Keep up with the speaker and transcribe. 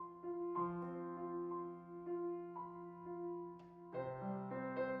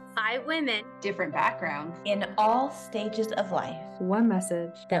by women, different backgrounds, in all stages of life. One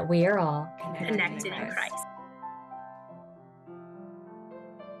message that we are all connected in Christ.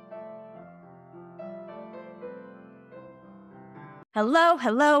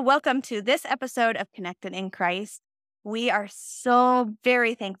 Hello. Welcome to this episode of Connected in Christ. We are so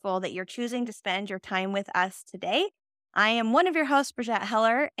very thankful that you're choosing to spend your time with us today. I am one of your hosts, Bridgette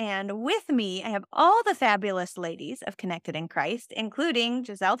Heller, and with me, I have all the fabulous ladies of Connected in Christ, including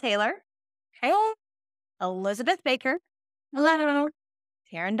Giselle Taylor. Hey. Elizabeth Baker. Hello.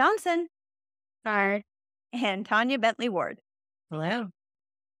 Taryn Donson. Hi. And Tanya Bentley Ward. Hello.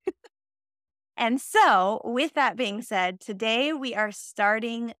 And so, with that being said, today we are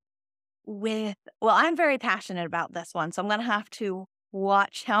starting with, I'm very passionate about this one, so I'm going to have to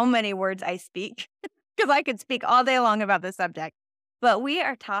watch how many words I speak because I could speak all day long about this subject. But we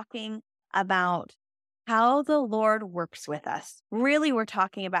are talking about how the Lord works with us. Really, we're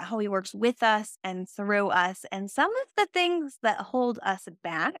talking about how he works with us and through us and some of the things that hold us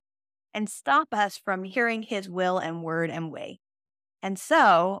back and stop us from hearing his will and word and way. And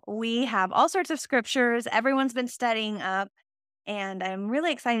so we have all sorts of scriptures. Everyone's been studying up, and I'm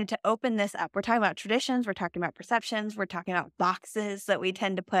really excited to open this up. We're talking about traditions. We're talking about perceptions. We're talking about boxes that we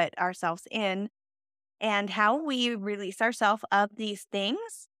tend to put ourselves in and how we release ourselves of these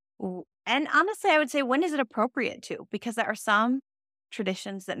things. And honestly, I would say, when is it appropriate to? Because there are some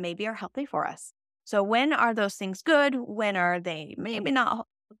traditions that maybe are healthy for us. So when are those things good? When are they maybe not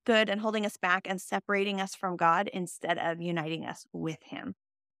good and holding us back and separating us from God instead of uniting us with him?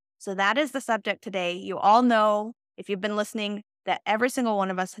 So that is the subject today. You all know, if you've been listening, that every single one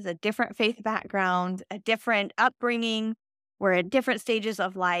of us has a different faith background, a different upbringing. We're at different stages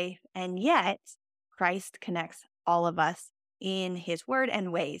of life, and yet Christ connects all of us in his word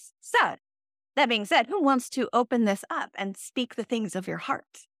and ways. So that being said, who wants to open this up and speak the things of your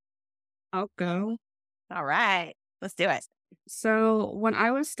heart? I'll go. All right, let's do it. So when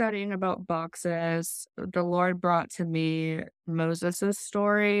I was studying about boxes, the Lord brought to me Moses'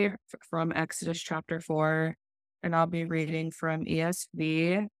 story from Exodus chapter 4, and I'll be reading from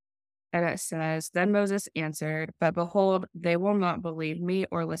ESV. And it says, "Then Moses answered, but behold, they will not believe me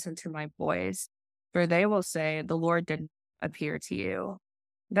or listen to my voice, for they will say, the Lord didn't appear to you."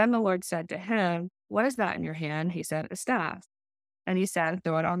 Then the Lord said to him, "What is that in your hand?" He said, "A staff." And he said,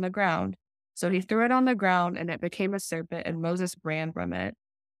 "Throw it on the ground." So he threw it on the ground, and it became a serpent, and Moses ran from it.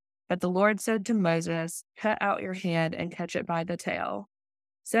 But the Lord said to Moses, "Put out your hand and catch it by the tail."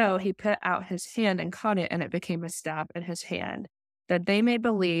 So he put out his hand and caught it, and it became a staff in his hand, that they may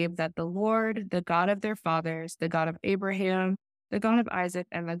believe that the Lord, the God of their fathers, the God of Abraham, the God of Isaac,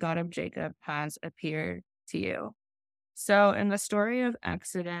 and the God of Jacob, has appeared to you. So in the story of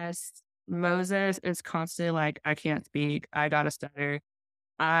Exodus, Moses is constantly like, I can't speak. I got to stutter.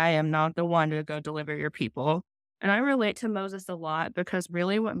 I am not the one to go deliver your people. And I relate to Moses a lot because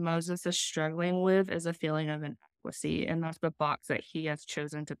really what Moses is struggling with is a feeling of inadequacy. And that's the box that he has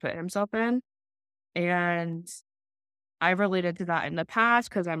chosen to put himself in. And I've related to that in the past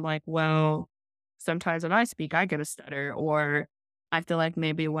because I'm like, well, sometimes when I speak, I get a stutter, or I feel like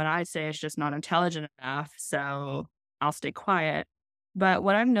maybe what I say is just not intelligent enough. So I'll stay quiet. But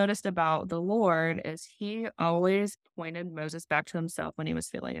what I've noticed about the Lord is he always pointed Moses back to himself when he was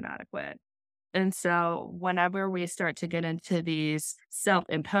feeling inadequate. And so whenever we start to get into these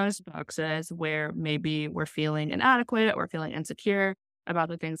self-imposed boxes where maybe we're feeling inadequate or feeling insecure about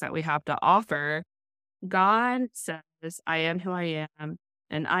the things that we have to offer, God says, I am who I am.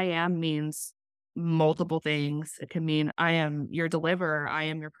 And I am means multiple things. It can mean I am your deliverer, I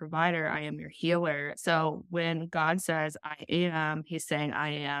am your provider, I am your healer. So when God says I am, he's saying I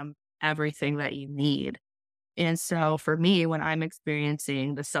am everything that you need. And so for me, when I'm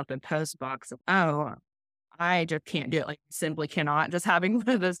experiencing the self-imposed box of, oh, I just can't do it, like simply cannot, just having one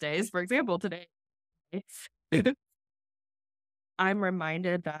of those days, for example, today, I'm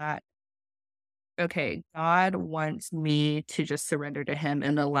reminded that, okay, God wants me to just surrender to him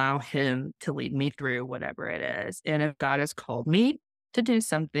and allow him to lead me through whatever it is. And if God has called me to do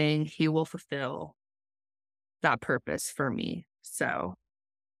something, he will fulfill that purpose for me. So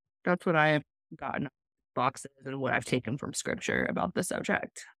that's what I have gotten boxes and what I've taken from scripture about the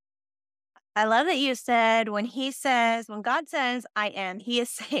subject. I love that you said when God says I am, he is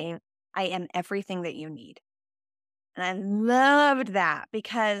saying I am everything that you need. And I loved that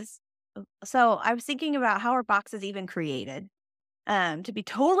because so I was thinking about how are boxes even created. To be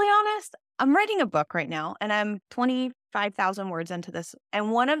totally honest, I'm writing a book right now and I'm 25,000 words into this.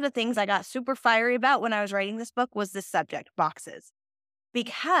 And one of the things I got super fiery about when I was writing this book was this subject, boxes.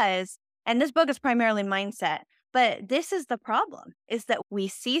 And this book is primarily mindset, But this is the problem, is that we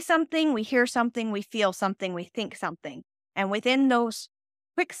see something, we hear something, we feel something, we think something. And within those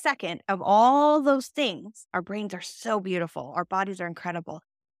quick second of all those things, our brains are so beautiful. Our bodies are incredible.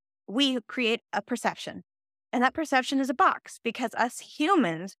 We create a perception. And that perception is a box because us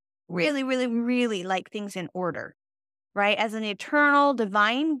humans really, really, really like things in order, right? As an eternal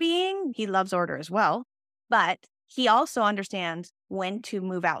divine being, he loves order as well. But he also understands when to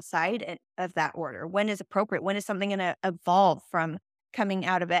move outside of that order, when is appropriate, when is something going to evolve from coming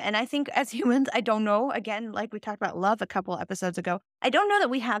out of it. And I think as humans, I don't know, again, like we talked about love a couple episodes ago, I don't know that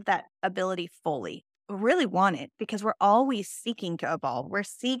we have that ability fully. We really want it because we're always seeking to evolve. We're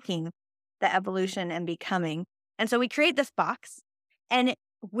seeking the evolution and becoming. And so we create this box, and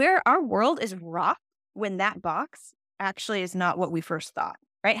where our world is rocked when that box actually is not what we first thought,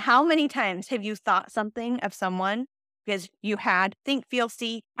 right? How many times have you thought something of someone because you had think, feel,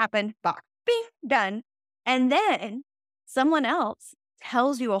 see, happen, box, bing, done. And then someone else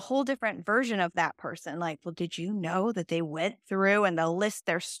tells you a whole different version of that person. Like, well, did you know that they went through and they'll list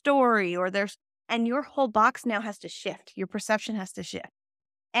their story or their, and your whole box now has to shift. Your perception has to shift.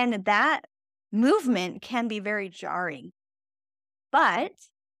 And that movement can be very jarring. But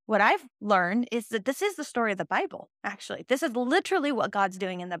what I've learned is that this is the story of the Bible, actually. This is literally what God's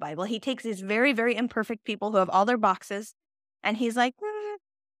doing in the Bible. He takes these very, very imperfect people who have all their boxes, and he's like,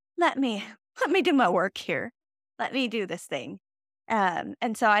 let me do my work here. Let me do this thing.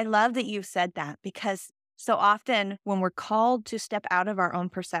 And so I love that you said that, because so often when we're called to step out of our own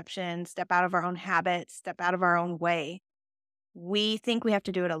perception, step out of our own habits, step out of our own way, we think we have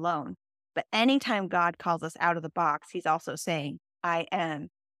to do it alone. But anytime God calls us out of the box, he's also saying, I am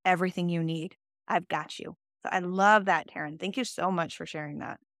everything you need. I've got you. So I love that, Taryn. Thank you so much for sharing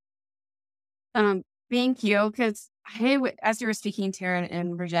that. Thank you. Because as you were speaking, Taryn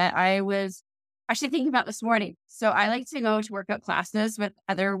and Bridget, I was actually thinking about this morning. So I like to go to workout classes with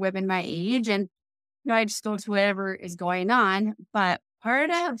other women my age, and I just go to whatever is going on. But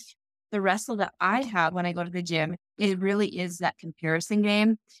part of the wrestle that I have when I go to the gym, it really is that comparison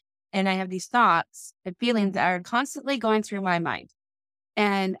game. And I have these thoughts and feelings that are constantly going through my mind.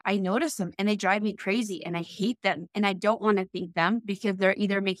 And I notice them and they drive me crazy and I hate them. And I don't want to think them because they're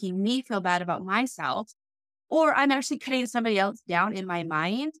either making me feel bad about myself, or I'm actually cutting somebody else down in my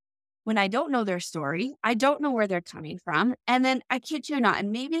mind when I don't know their story. I don't know where they're coming from. And then I kid you not,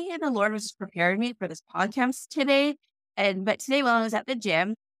 and maybe the Lord was just preparing me for this podcast today. But today while I was at the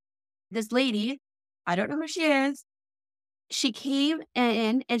gym, this lady, I don't know who she is, she came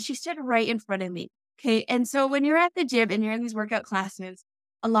in and she stood right in front of me. Okay. And so when you're at the gym and you're in these workout classes,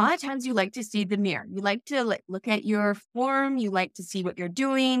 a lot of times you like to see the mirror. You like to look at your form. You like to see what you're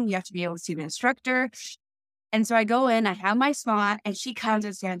doing. You have to be able to see the instructor. And so I go in, I have my spot, and she comes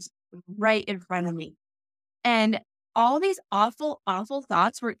and stands right in front of me. And all these awful, awful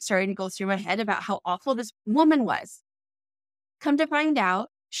thoughts were starting to go through my head about how awful this woman was. Come to find out,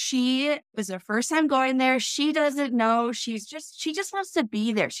 she was her first time going there. She doesn't know. She just wants to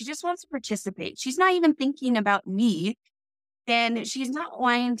be there. She just wants to participate. She's not even thinking about me. And she's not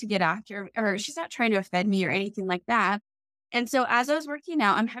wanting to get after, or she's not trying to offend me or anything like that. And so as I was working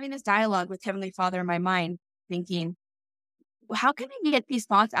out, I'm having this dialogue with Heavenly Father in my mind, thinking, well, how can I get these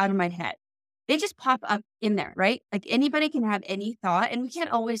thoughts out of my head? They just pop up in there, right? Like anybody can have any thought, and we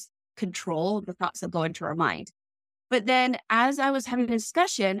can't always control the thoughts that go into our mind. But then as I was having a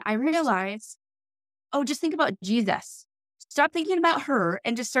discussion, I realized, oh, just think about Jesus. Stop thinking about her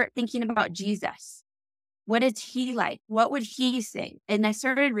and just start thinking about Jesus. What is he like? What would he say? And I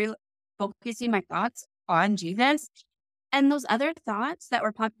started focusing my thoughts on Jesus. And those other thoughts that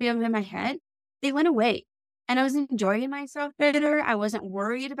were popping up in my head, they went away. And I was enjoying myself better. I wasn't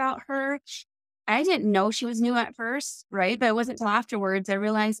worried about her. I didn't know she was new at first, right? But it wasn't until afterwards I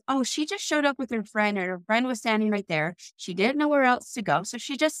realized, oh, she just showed up with her friend, and her friend was standing right there. She didn't know where else to go. So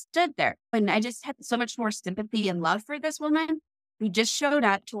she just stood there. And I just had so much more sympathy and love for this woman who just showed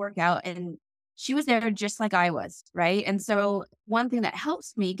up to work out, and she was there just like I was, right? And so one thing that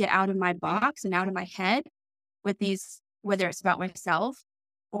helps me get out of my box and out of my head with these, whether it's about myself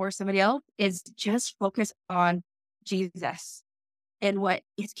or somebody else, is just focus on Jesus and what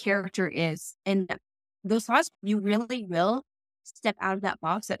his character is. And those thoughts, you really will step out of that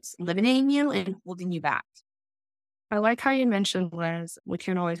box that's limiting you and holding you back. I like how you mentioned, Liz, we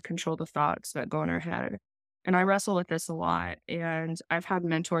can't always control the thoughts that go in our head. And I wrestle with this a lot. And I've had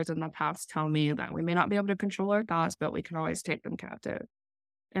mentors in the past tell me that we may not be able to control our thoughts, but we can always take them captive.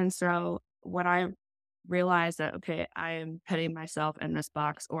 And so when I realize that, okay, I am putting myself in this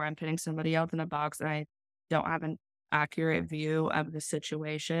box, or I'm putting somebody else in a box, and I don't have an accurate view of the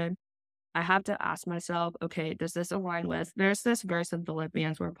situation, I have to ask myself, okay, does this align with, there's this verse in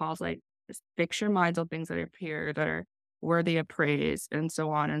Philippians where Paul's like, just fix your minds on things that appear that are worthy of praise and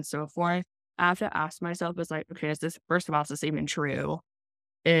so on and so forth. I have to ask myself, is like, okay, is this, first of all, is this even true?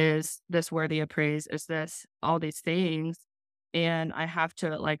 Is this worthy of praise? Is this all these things? And I have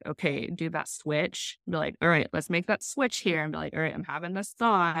to like, okay, do that switch. Be like, all right, let's make that switch here and be like, all right, I'm having this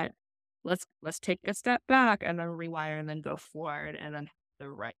thought. Let's take a step back and then rewire and then go forward and then have the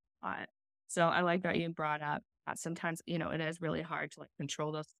right thought. So I like that you brought up that sometimes, it is really hard to like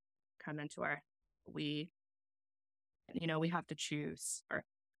control those come into our we we have to choose our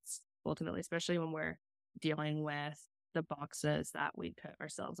ultimately, especially when we're dealing with the boxes that we put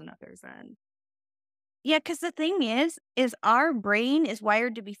ourselves and others in. Yeah, because the thing is our brain is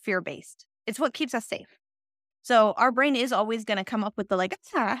wired to be fear-based. It's what keeps us safe. So our brain is always going to come up with the like,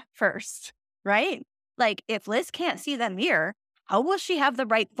 first, right? Like if Liz can't see the mirror, how will she have the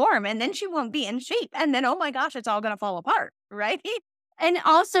right form? And then she won't be in shape. And then, oh my gosh, it's all going to fall apart, right? And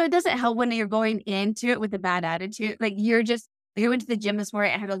also, it doesn't help when you're going into it with a bad attitude. Like I went to the gym this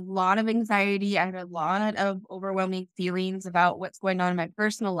morning. I had a lot of anxiety. I had a lot of overwhelming feelings about what's going on in my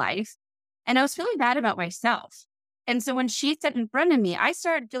personal life. And I was feeling bad about myself. And so when she sat in front of me, I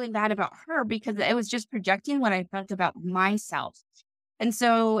started feeling bad about her because it was just projecting what I felt about myself. And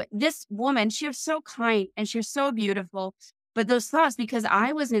so this woman, she was so kind and she was so beautiful. But those thoughts, because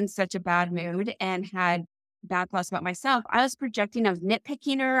I was in such a bad mood and had bad thoughts about myself, I was projecting, I was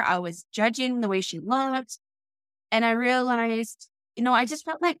nitpicking her, I was judging the way she looked. And I realized, I just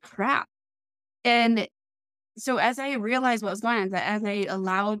felt like crap. And so as I realized what was going on, that as I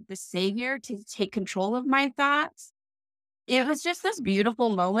allowed the Savior to take control of my thoughts, it was just this beautiful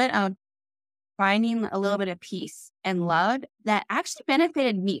moment of finding a little bit of peace and love that actually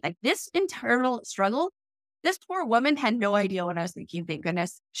benefited me. Like this internal struggle, this poor woman had no idea what I was thinking, thank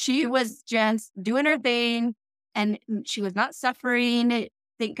goodness. She was just doing her thing and she was not suffering,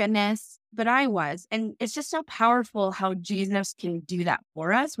 thank goodness, but I was. And it's just so powerful how Jesus can do that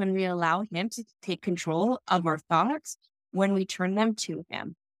for us when we allow him to take control of our thoughts, when we turn them to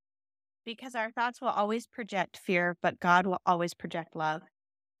him. Because our thoughts will always project fear, but God will always project love.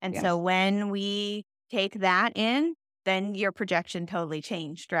 And so Yes. when we take that in, then your projection totally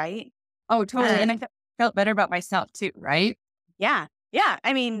changed, right? Oh, totally. And I felt better about myself too, right? Yeah. Yeah.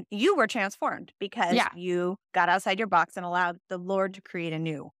 I mean, you were transformed because Yeah. you got outside your box and allowed the Lord to create a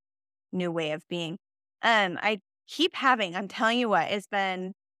new way of being. I keep having, I'm telling you what, it's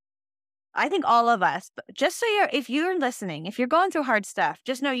been, I think all of us, but just so if you're listening, if you're going through hard stuff,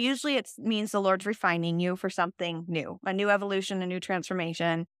 just know usually it means the Lord's refining you for something new, a new evolution, a new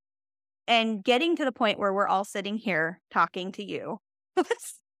transformation, and getting to the point where we're all sitting here talking to you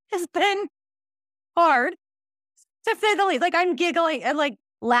has been hard, to say the least. Like I'm giggling and like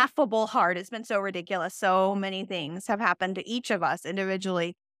laughable hard. It's been so ridiculous. So many things have happened to each of us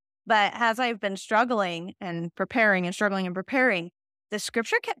individually. But as I've been struggling and preparing and struggling and preparing, the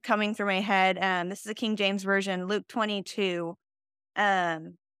scripture kept coming through my head. This is a King James version, Luke 22,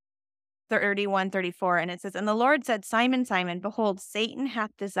 um, 31, 34. And it says, "And the Lord said, Simon, Simon, behold, Satan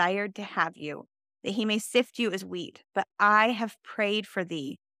hath desired to have you, that he may sift you as wheat. But I have prayed for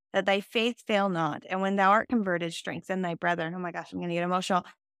thee, that thy faith fail not. And when thou art converted, strengthen thy brethren." Oh my gosh, I'm going to get emotional.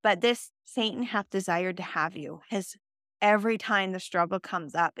 But this Satan hath desired to have you. Every time the struggle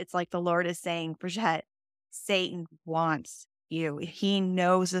comes up, it's like the Lord is saying, Bridget, Satan wants you. He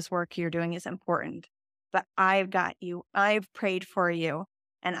knows this work you're doing is important. But I've got you. I've prayed for you,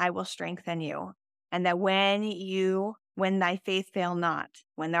 and I will strengthen you. And that when thy faith fail not,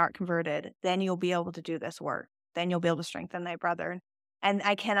 when thou art converted, then you'll be able to do this work. Then you'll be able to strengthen thy brethren. And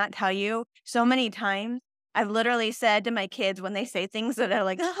I cannot tell you, so many times I've literally said to my kids when they say things that are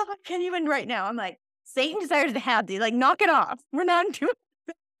like, oh, I can't even right now. I'm like, Satan desires to have thee. Like, knock it off. We're not doing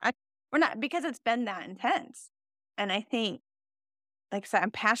that. We're not, because it's been that intense. And I think, like I said,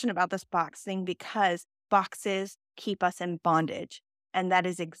 I'm passionate about this box thing because boxes keep us in bondage. And that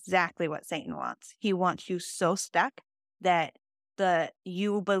is exactly what Satan wants. He wants you so stuck that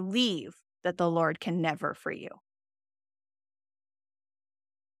you believe that the Lord can never free you.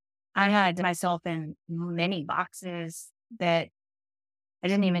 I had myself in many boxes that I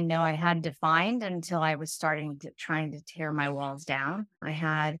didn't even know I had defined until I was trying to tear my walls down. I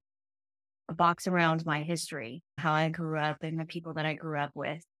had a box around my history, how I grew up and the people that I grew up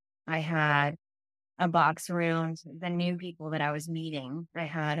with. I had a box around the new people that I was meeting. I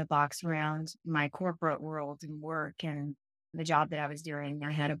had a box around my corporate world and work and the job that I was doing.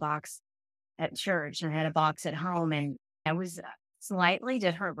 I had a box at church and I had a box at home. And I was a slightly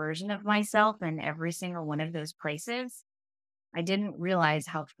different version of myself in every single one of those places. I didn't realize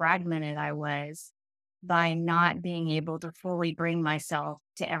how fragmented I was by not being able to fully bring myself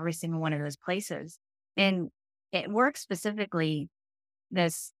to every single one of those places. And at work specifically,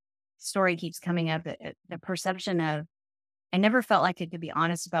 this story keeps coming up, the perception of I never felt like I could be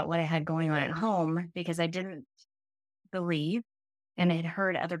honest about what I had going on at home because I didn't believe and had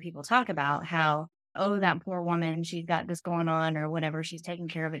heard other people talk about how, oh, that poor woman, she's got this going on or whatever. She's taking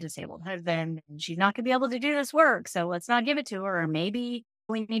care of a disabled husband and she's not going to be able to do this work. So let's not give it to her. Or maybe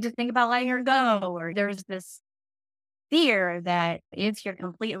we need to think about letting her go. Or there's this fear that if you're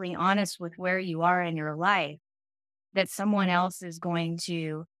completely honest with where you are in your life, that someone else is going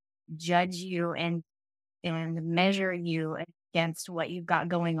to judge you and measure you against what you've got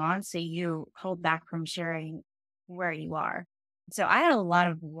going on. So you hold back from sharing where you are. So I had a lot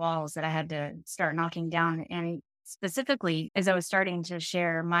of walls that I had to start knocking down. And specifically, as I was starting to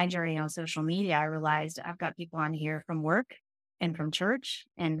share my journey on social media, I realized I've got people on here from work and from church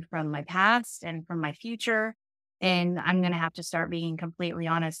and from my past and from my future. And I'm going to have to start being completely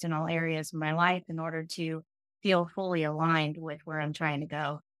honest in all areas of my life in order to feel fully aligned with where I'm trying to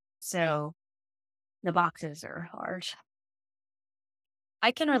go. So the boxes are hard.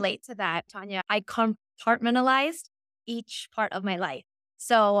 I can relate to that, Tanya. I compartmentalized each part of my life.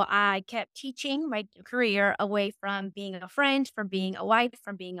 So I kept teaching my career away from being a friend, from being a wife,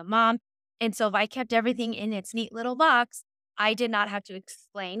 from being a mom. And so if I kept everything in its neat little box, I did not have to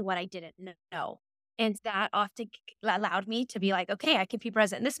explain what I didn't know. And that often allowed me to be like, okay, I can be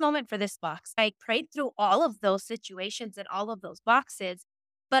present in this moment for this box. I prayed through all of those situations and all of those boxes,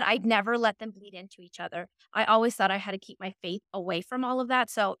 but I'd never let them bleed into each other. I always thought I had to keep my faith away from all of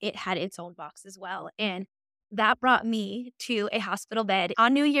that. So it had its own box as well. And that brought me to a hospital bed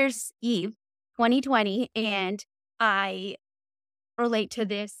on New Year's Eve, 2020. And I relate to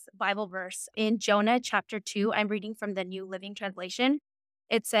this Bible verse in Jonah chapter 2. I'm reading from the New Living Translation.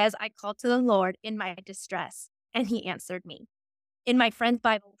 It says, I called to the Lord in my distress, and he answered me. In my friend's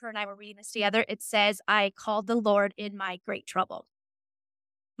Bible, her and I were reading this together. It says, I called the Lord in my great trouble.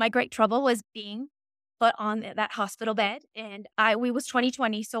 My great trouble was being put on that hospital bed, and we was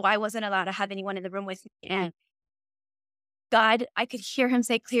 2020, so I wasn't allowed to have anyone in the room with me. And God, I could hear him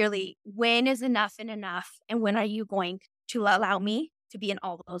say clearly, when is enough and enough? And when are you going to allow me to be in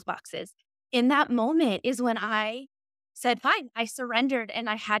all of those boxes? In that moment is when I said, fine, I surrendered, and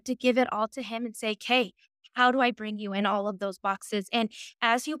I had to give it all to him and say, okay, how do I bring you in all of those boxes? And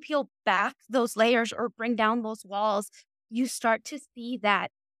as you peel back those layers or bring down those walls, you start to see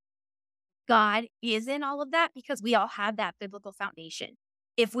that God is in all of that because we all have that biblical foundation.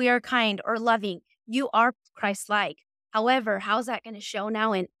 If we are kind or loving, you are Christ-like. However, how's that going to show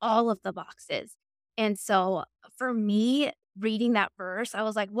now in all of the boxes? And so for me, reading that verse, I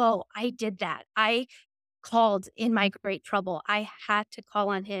was like, whoa, I did that. I called in my great trouble. I had to call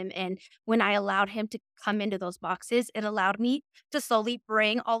on him. And when I allowed him to come into those boxes, it allowed me to slowly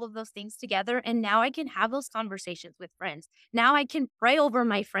bring all of those things together. And now I can have those conversations with friends. Now I can pray over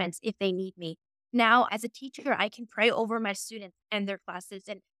my friends if they need me. Now, as a teacher, I can pray over my students and their classes.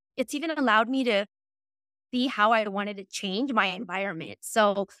 And it's even allowed me to see how I wanted to change my environment.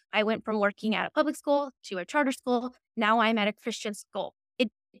 So I went from working at a public school to a charter school. Now I'm at a Christian school.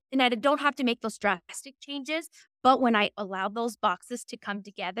 And I don't have to make those drastic changes, but when I allowed those boxes to come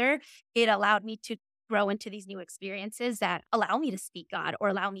together, it allowed me to grow into these new experiences that allow me to speak God or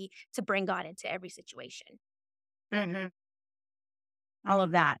allow me to bring God into every situation. Mm-hmm. All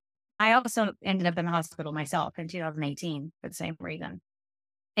of that. I also ended up in the hospital myself in 2018 for the same reason.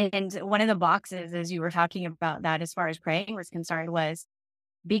 And one of the boxes, as you were talking about that, as far as praying was concerned, was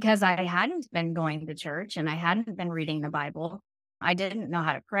because I hadn't been going to church and I hadn't been reading the Bible. I didn't know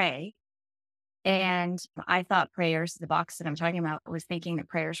how to pray. And I thought prayers, the box that I'm talking about, was thinking that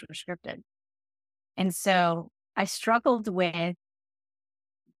prayers were scripted. And so I struggled with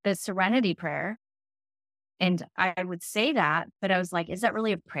the serenity prayer. And I would say that, but I was like, is that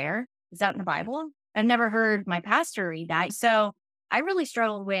really a prayer? Is that in the Bible? I've never heard my pastor read that. So I really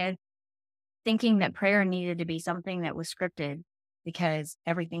struggled with thinking that prayer needed to be something that was scripted because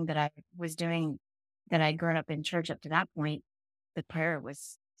everything that I was doing, that I'd grown up in church up to that point, the prayer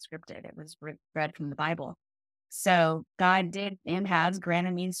was scripted. It was read from the Bible. So God did and has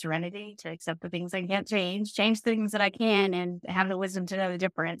granted me serenity to accept the things I can't change the things that I can, and have the wisdom to know the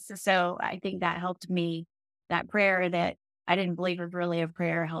difference. So I think that helped me. That prayer that I didn't believe was really a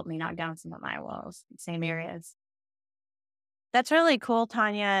prayer helped me knock down some of my walls, same areas. That's really cool,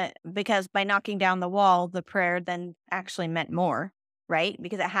 Tanya, because by knocking down the wall, the prayer then actually meant more, right?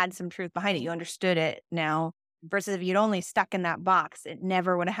 Because it had some truth behind it. You understood it now versus if you'd only stuck in that box, it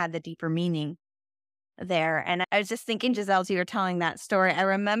never would have had the deeper meaning. there. And I was just thinking, Giselle, as you were telling that story, I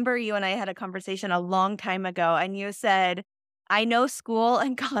remember you and I had a conversation a long time ago, and you said, I know school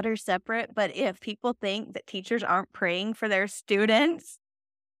and God are separate, but if people think that teachers aren't praying for their students,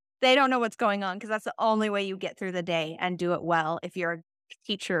 they don't know what's going on, because that's the only way you get through the day and do it well. If you're a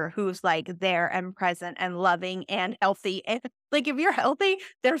teacher who's like there and present and loving and healthy, and like if you're healthy,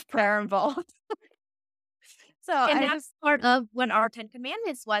 there's prayer involved. So And I that's just, part of what our 10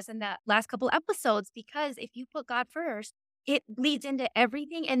 commandments was in the last couple episodes, because if you put God first, it leads into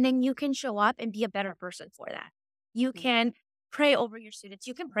everything. And then you can show up and be a better person for that. You can pray over your students.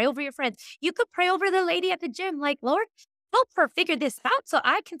 You can pray over your friends. You could pray over the lady at the gym, like, Lord, help her figure this out so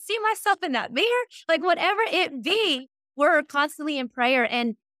I can see myself in that mirror. Like, whatever it be, we're constantly in prayer.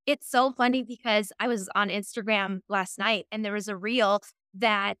 And it's so funny because I was on Instagram last night and there was a reel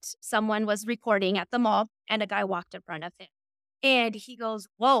that someone was recording at the mall and a guy walked in front of him. And he goes,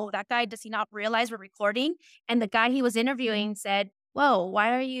 whoa, that guy, does he not realize we're recording? And the guy he was interviewing said, whoa,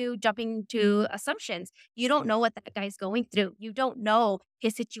 why are you jumping to assumptions? You don't know what that guy's going through. You don't know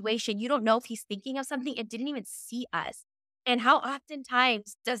his situation. You don't know if he's thinking of something and didn't even see us. And how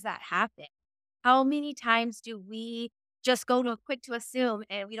oftentimes does that happen? How many times do we just go to quick to assume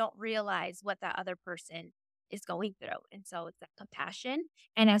and we don't realize what that other person is going through? And so it's that compassion.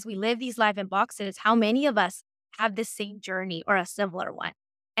 And as we live these life in boxes, how many of us have this same journey or a similar one?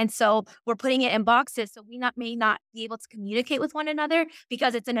 And so we're putting it in boxes so we may not be able to communicate with one another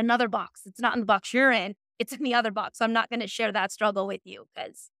because it's in another box. It's not in the box you're in. It's in the other box. So I'm not going to share that struggle with you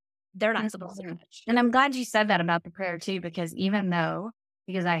because they're not supposed to touch. And I'm glad you said that about the prayer too, because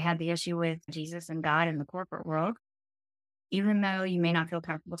because I had the issue with Jesus and God in the corporate world, even though you may not feel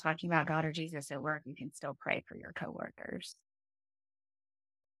comfortable talking about God or Jesus at work, you can still pray for your coworkers.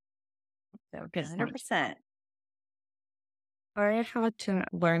 So good point. 100%. I had to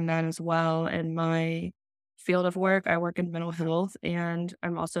learn that as well in my field of work. I work in mental health and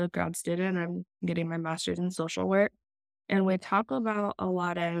I'm also a grad student. I'm getting my master's in social work. And we talk about a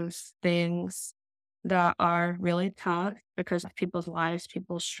lot of things that are really tough because of people's lives,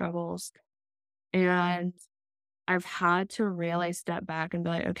 people's struggles. And I've had to really step back and be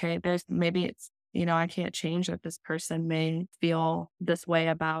like, okay, maybe it's, I can't change that this person may feel this way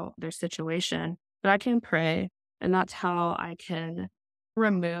about their situation, but I can pray. And that's how I can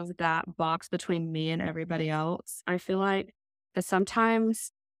remove that box between me and everybody else. I feel like that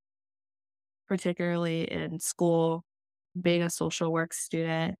sometimes, particularly in school, being a social work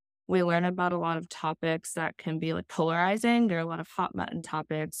student, we learn about a lot of topics that can be like polarizing. There are a lot of hot button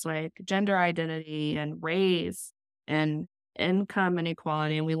topics like gender identity and race and income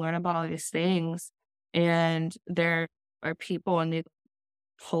inequality. And we learn about all these things. And there are people in these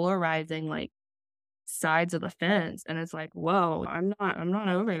polarizing like sides of the fence. And it's like, whoa, I'm not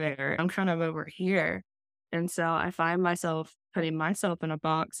over there. I'm kind of over here. And so I find myself putting myself in a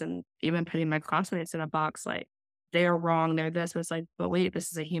box and even putting my classmates in a box like, they're wrong, they're this. But it's like, but wait,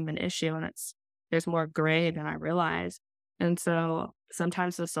 this is a human issue and there's more gray than I realize. And so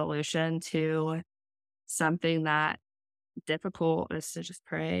sometimes the solution to something that difficult is to just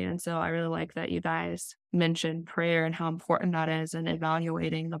pray. And so I really like that you guys mentioned prayer and how important that is in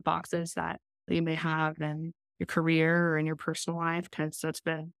evaluating the boxes that you may have in your career or in your personal life. Cause that's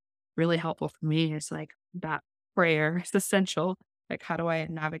been really helpful for me. It's like that prayer is essential. Like, how do I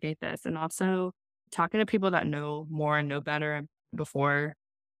navigate this? And also talking to people that know more and know better. Before,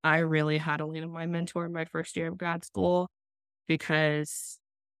 I really had to lean on my mentor in my first year of grad school because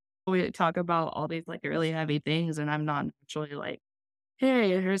we talk about all these like really heavy things and I'm not actually like, hey,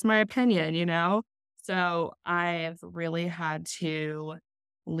 here's my opinion. So I've really had to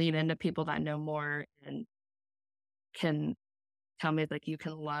lean into people that know more and can tell me like you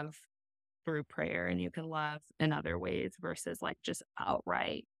can love through prayer and you can love in other ways versus like just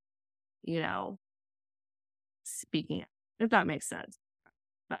outright, you know, speaking, if that makes sense.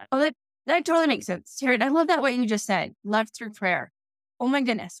 But Oh, that totally makes sense. Taryn, I love that what you just said. Love through prayer. Oh my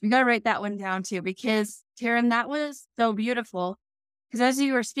goodness. We got to write that one down too, because Taryn, that was so beautiful. Because as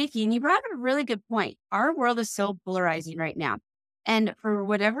you were speaking, you brought up a really good point. Our world is so polarizing right now. And for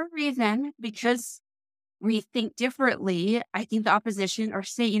whatever reason, because we think differently, I think the opposition or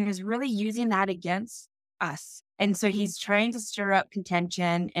Satan is really using that against us. And so he's trying to stir up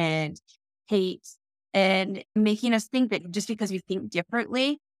contention and hate and making us think that just because we think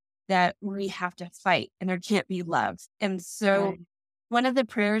differently, that we have to fight and there can't be love. And so one of the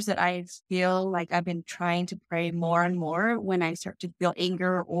prayers that I feel like I've been trying to pray more and more when I start to feel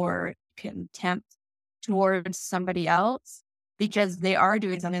anger or contempt towards somebody else because they are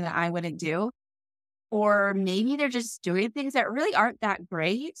doing something that I wouldn't do, or maybe they're just doing things that really aren't that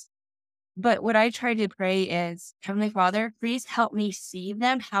great. But what I try to pray is, Heavenly Father, please help me see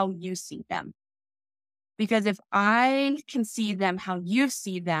them how you see them. Because if I can see them how you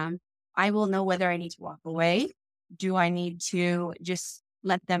see them, I will know whether I need to walk away. Do I need to just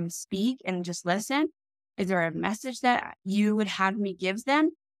let them speak and just listen? Is there a message that you would have me give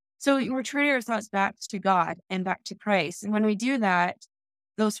them? So we're turning our thoughts back to God and back to Christ. And when we do that,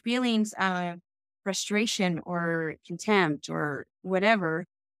 those feelings of frustration or contempt or whatever,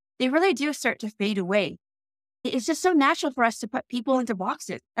 they really do start to fade away. It's just so natural for us to put people into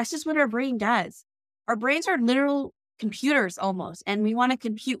boxes. That's just what our brain does. Our brains are literal computers almost, and we want to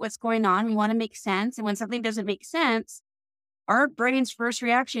compute what's going on. We want to make sense. And when something doesn't make sense, our brain's first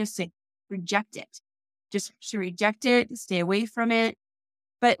reaction is to reject it, just to reject it, stay away from it.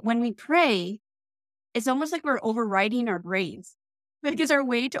 But when we pray, it's almost like we're overriding our brains, because our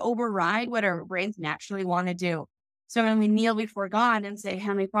way to override what our brains naturally want to do. So when we kneel before God and say,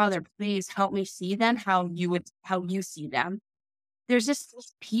 Heavenly Father, please help me see them how you see them, there's just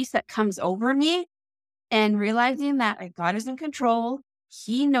this peace that comes over me, and realizing that God is in control.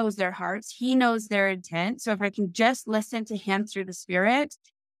 He knows their hearts. He knows their intent. So if I can just listen to him through the Spirit,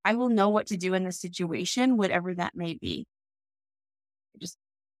 I will know what to do in the situation, whatever that may be. I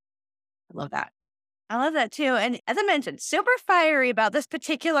love that. I love that too. And as I mentioned, super fiery about this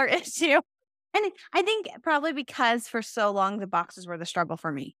particular issue. And I think probably because for so long, the boxes were the struggle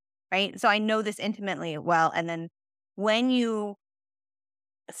for me, right? So I know this intimately well. And then when you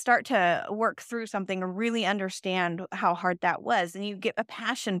start to work through something and really understand how hard that was, and you get a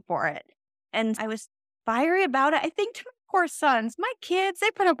passion for it. And I was fiery about it. I think to my poor sons, my kids, they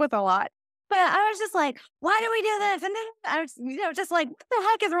put up with a lot. But I was just like, why do we do this? And then I was, just like, what the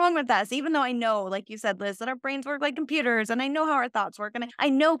heck is wrong with us? Even though I know, like you said, Liz, that our brains work like computers, and I know how our thoughts work. And I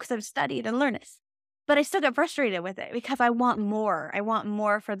know because I've studied and learned this. But I still get frustrated with it because I want more. I want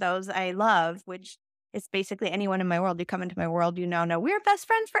more for those I love, which is basically anyone in my world. You come into my world, you know, we're best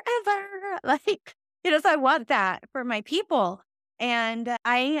friends forever. Like, so I want that for my people. And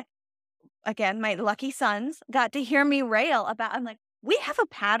again, my lucky sons got to hear me rail about, I'm like, we have a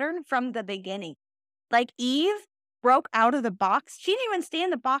pattern from the beginning. Like Eve broke out of the box. She didn't even stay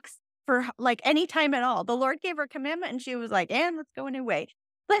in the box for like any time at all. The Lord gave her a commandment and she was like, and let's go a new way.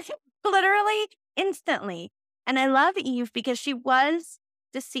 But literally instantly. And I love Eve because she was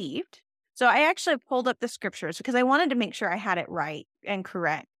deceived. So I actually pulled up the scriptures because I wanted to make sure I had it right and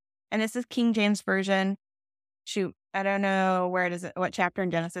correct. And this is King James Version. Shoot, I don't know where it is, what chapter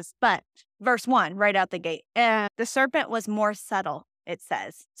in Genesis, but verse 1, right out the gate. And the serpent was more subtle, it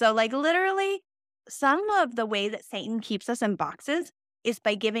says. So like literally some of the way that Satan keeps us in boxes is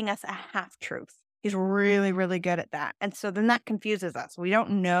by giving us a half truth. He's really, really good at that. And so then that confuses us. We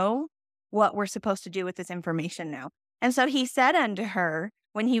don't know what we're supposed to do with this information now. And so he said unto her,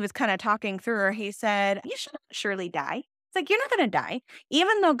 when he was kind of talking through her, he said, you shall not surely die. It's like, you're not going to die.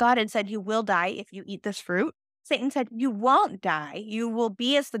 Even though God had said you will die if you eat this fruit, Satan said, you won't die. You will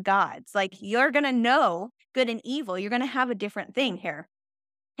be as the gods. Like, you're going to know good and evil. You're going to have a different thing here.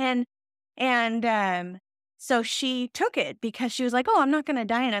 And so she took it because she was like, oh, I'm not going to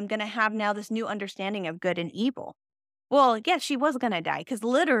die. And I'm going to have now this new understanding of good and evil. Well, yes, she was going to die because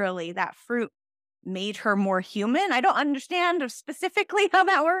literally that fruit made her more human. I don't understand specifically how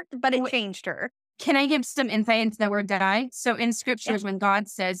that worked, but it changed her. Can I give some insight into the word die? So in scriptures, when God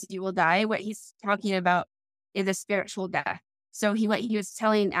says you will die, what he's talking about is a spiritual death. So what he was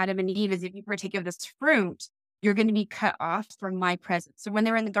telling Adam and Eve is, if you partake of this fruit, you're going to be cut off from my presence. So when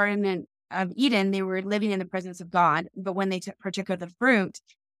they were in the Garden of Eden, they were living in the presence of God. But when they partook of the fruit,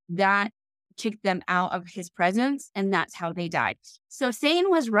 that kicked them out of his presence, and that's how they died. So Satan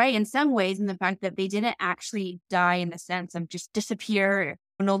was right in some ways in the fact that they didn't actually die in the sense of just disappear,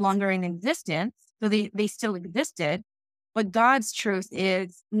 or no longer in existence. So they still existed. But God's truth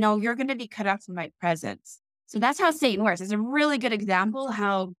is, no, you're going to be cut off from my presence. So that's how Satan works. It's a really good example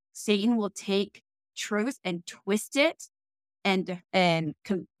how Satan will take truth and twist it and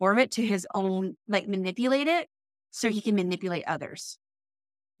conform it to his own, like manipulate it so he can manipulate others.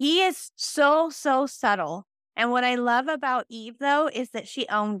 He is so, so subtle. And what I love about Eve, though, is that she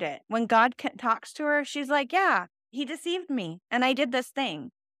owned it. When God talks to her, she's like, yeah, he deceived me and I did this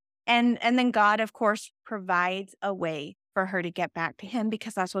thing. And then God, of course, provides a way for her to get back to him,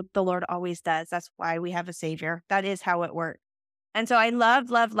 because that's what the Lord always does. That's why we have a savior. That is how it works. And so I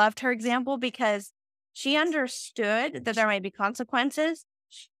loved her example because she understood that there might be consequences.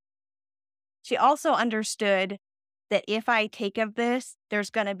 She also understood that if I take of this, there's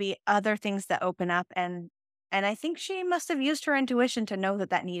going to be other things that open up. And I think she must have used her intuition to know that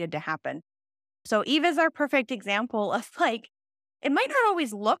that needed to happen. So Eve is our perfect example of like, It might not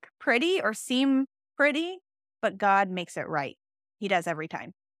always look pretty or seem pretty, but God makes it right. He does every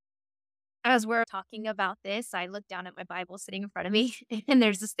time. As we're talking about this, I look down at my Bible sitting in front of me, and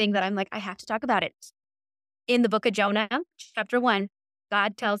there's this thing that I'm like, I have to talk about it. In the book of Jonah, chapter 1,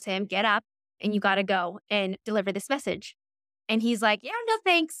 God tells him, get up and you got to go and deliver this message. And he's like, yeah, no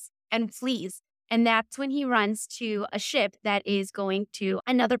thanks, and flees. And that's when he runs to a ship that is going to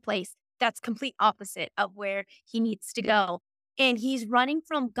another place that's complete opposite of where he needs to go. And he's running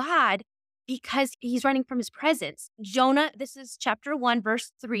from God because he's running from his presence. Jonah, this is chapter 1,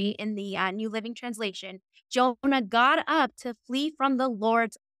 verse 3 in the New Living Translation. Jonah got up to flee from the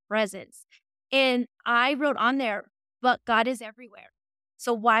Lord's presence. And I wrote on there, but God is everywhere.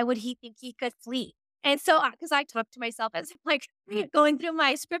 So why would he think he could flee? And so, because I talk to myself as like going through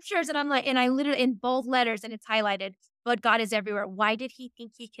my scriptures, and I'm like, and I literally in bold letters, and it's highlighted, but God is everywhere. Why did he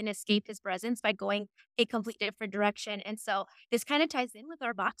think he can escape his presence by going a complete different direction? And so this kind of ties in with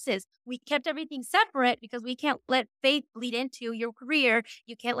our boxes. We kept everything separate because we can't let faith bleed into your career.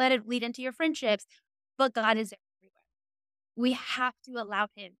 You can't let it bleed into your friendships, but God is everywhere. We have to allow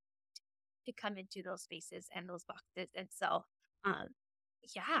him to come into those spaces and those boxes. And so, um,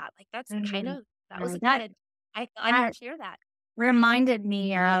 yeah, like that's kind of that was a That good. I need that to share that. reminded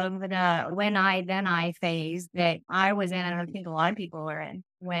me of the when I then I phase that I was in, and I think a lot of people are in.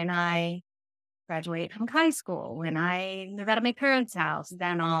 When I graduate from high school, when I move out of my parents' house,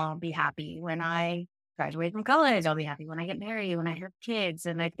 then I'll be happy. When I graduate from college, I'll be happy. When I get married, when I have kids.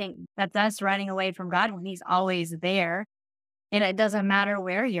 And I think that's us running away from God when he's always there. And it doesn't matter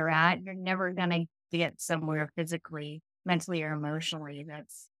where you're at, you're never going to get somewhere physically, mentally, or emotionally.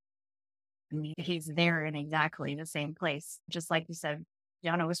 I mean, he's there in exactly the same place. Just like you said,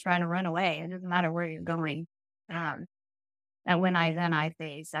 Jonah was trying to run away. It doesn't matter where you're going. Um, and when I then I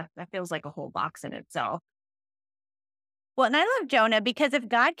phase, that feels like a whole box in itself. Well, and I love Jonah because if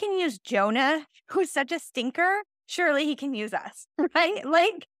God can use Jonah, who's such a stinker, surely he can use us, right?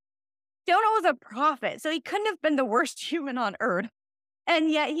 Like Jonah was a prophet, so he couldn't have been the worst human on earth. And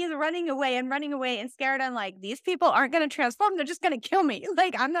yet he's running away and scared. I'm like, these people aren't going to transform. They're just going to kill me.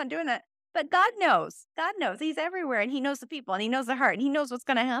 Like, I'm not doing that. But God knows. God knows. He's everywhere and he knows the people and he knows the heart and he knows what's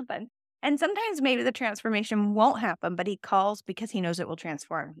going to happen. And sometimes maybe the transformation won't happen, but he calls because he knows it will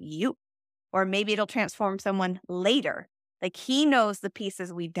transform you. Or maybe it'll transform someone later. Like he knows the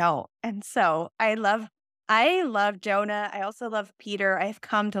pieces we don't. And so I love Jonah. I also love Peter. I've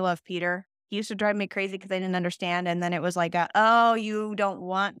come to love Peter. He used to drive me crazy because I didn't understand. And then it was like, oh, you don't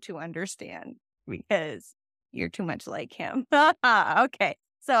want to understand because you're too much like him. Okay.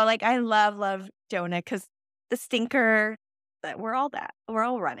 So like, I love Jonah because the stinker, that we're all that. We're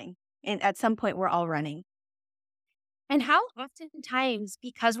all running. And at some point, we're all running. And how oftentimes,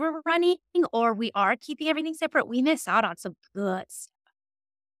 because we're running or we are keeping everything separate, we miss out on some good stuff.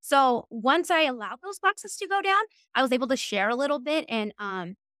 So once I allowed those boxes to go down, I was able to share a little bit. And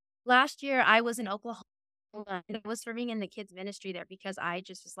last year I was in Oklahoma and I was serving in the kids ministry there because I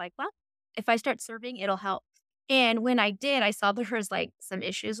just was like, well, if I start serving, it'll help. And when I did, I saw there was like some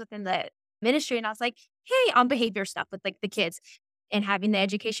issues within the ministry, and I was like, hey, on behavior stuff with like the kids and having the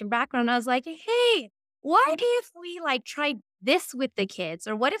education background. I was like, hey, what if we like tried this with the kids,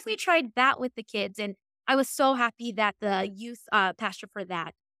 or what if we tried that with the kids? And I was so happy that the youth pastor for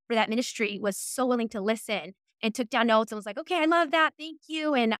that ministry was so willing to listen and took down notes and was like, okay, I love that. Thank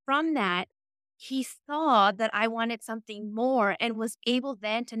you. And from that, he saw that I wanted something more and was able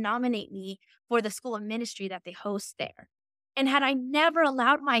then to nominate me for the school of ministry that they host there. And had I never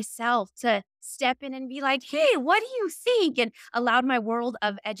allowed myself to step in and be like, hey, what do you think? And allowed my world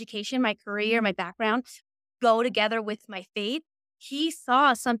of education, my career, my background go together with my faith, he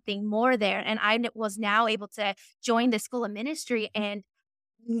saw something more there. And I was now able to join the school of ministry and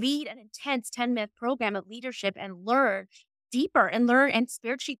lead an intense 10-month program of leadership and learn deeper and learn and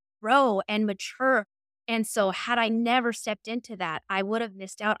spiritually grow and mature. And so had I never stepped into that, I would have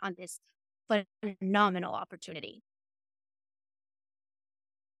missed out on this phenomenal opportunity.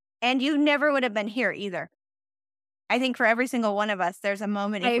 And you never would have been here either. I think for every single one of us, there's a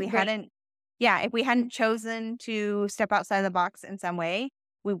moment if we hadn't chosen to step outside the box in some way,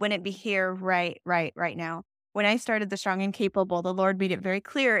 we wouldn't be here right now. When I started the Strong and Capable, the Lord made it very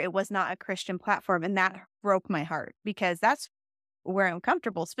clear it was not a Christian platform. And that broke my heart because that's where I'm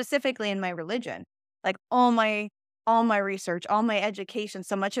comfortable, specifically in my religion. Like all my research, all my education,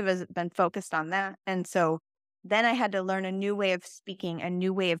 so much of it has been focused on that. And so then I had to learn a new way of speaking, a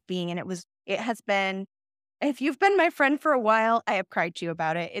new way of being. And it has been, if you've been my friend for a while, I have cried to you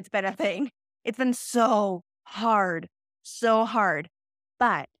about it. It's been a thing. It's been so hard.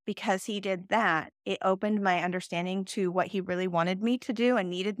 But because he did that, it opened my understanding to what he really wanted me to do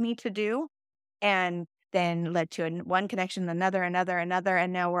and needed me to do. And then led to one connection, another, another.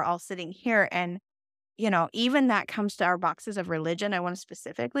 And now we're all sitting here. And, even that comes to our boxes of religion, I want to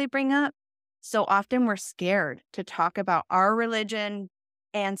specifically bring up. So often we're scared to talk about our religion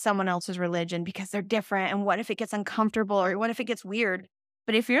and someone else's religion because they're different. And what if it gets uncomfortable or what if it gets weird?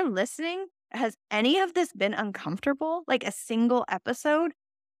 But if you're listening, has any of this been uncomfortable? Like a single episode?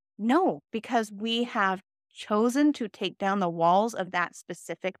 No, because we have chosen to take down the walls of that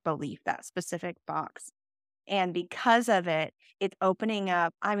specific belief, that specific box. And because of it, it's opening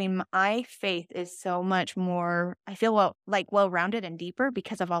up. I mean, my faith is so much more, I feel well-rounded and deeper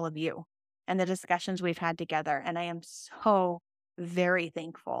because of all of you and the discussions we've had together. And I am so very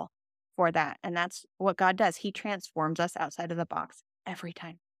thankful for that. And that's what God does. He transforms us outside of the box every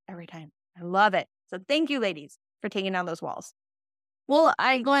time, every time. I love it. So thank you, ladies, for taking down those walls. Well,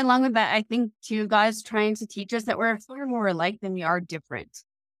 going along with that, I think too, God's trying to teach us that we're far more alike than we are different.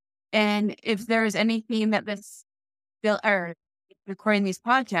 And if there's anything that this or recording these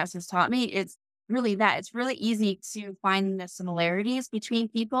podcasts has taught me, it's really that. It's really easy to find the similarities between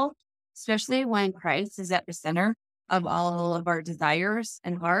people, especially when Christ is at the center of all of our desires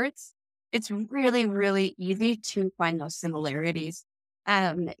and hearts. It's really, really easy to find those similarities.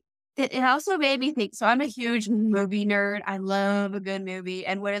 It also made me think, so I'm a huge movie nerd. I love a good movie.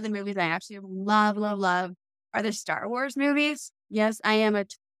 And one of the movies I actually love, love, love are the Star Wars movies. Yes, I am a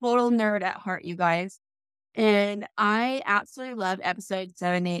total nerd at heart, you guys. And I absolutely love episode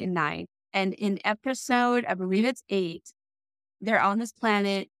 7, 8, and 9. And in episode, I believe it's 8, they're on this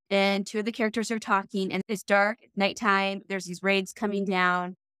planet and two of the characters are talking and it's dark, it's nighttime. There's these raids coming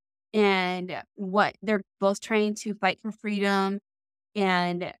down and they're both trying to fight for freedom.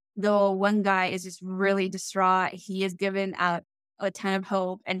 And the one guy is just really distraught. He is given out a ton of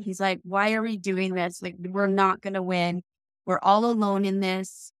hope. And he's like, why are we doing this? Like, we're not going to win. We're all alone in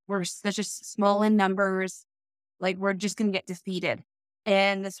this. We're such a small in numbers. Like, we're just going to get defeated.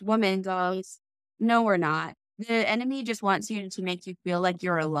 And this woman goes, no, we're not. The enemy just wants you to make you feel like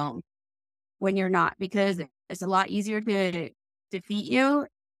you're alone when you're not, because it's a lot easier to defeat you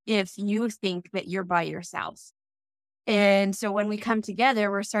if you think that you're by yourself. And so when we come together,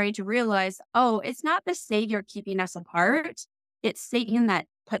 we're starting to realize, oh, it's not the Savior keeping us apart. It's Satan that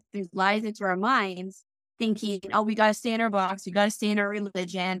puts these lies into our minds, thinking, oh, we got to stay in our box. We got to stay in our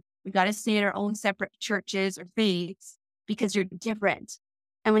religion. We got to stay in our own separate churches or faiths because you're different.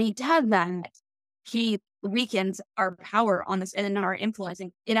 And when he does that, he weakens our power on this and our influence.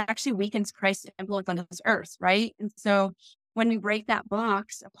 And it actually weakens Christ's influence on this earth, right? And so when we break that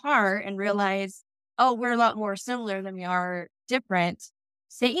box apart and realize, oh, we're a lot more similar than we are different,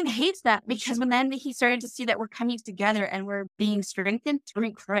 Satan hates that, because when then he started to see that we're coming together and we're being strengthened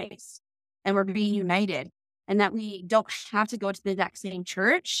through Christ and we're being united, and that we don't have to go to the exact same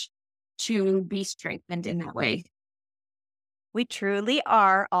church to be strengthened in that way. We truly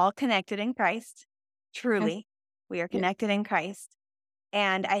are all connected in Christ. Truly, we are connected in Christ.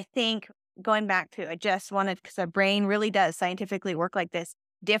 And I think going back to, I just wanted, because our brain really does scientifically work like this,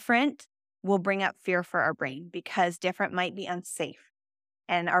 different will bring up fear for our brain because different might be unsafe.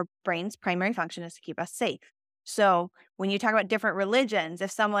 And our brain's primary function is to keep us safe. So when you talk about different religions, if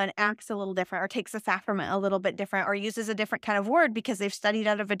someone acts a little different or takes a sacrament a little bit different or uses a different kind of word because they've studied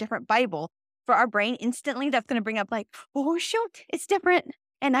out of a different Bible, for our brain, instantly that's going to bring up like, oh, shoot, it's different.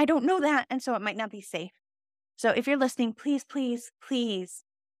 And I don't know that. And so it might not be safe. So if you're listening, please, please, please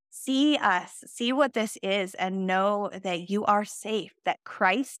see us, see what this is, and know that you are safe, that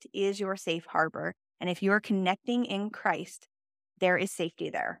Christ is your safe harbor. And if you are connecting in Christ, there is safety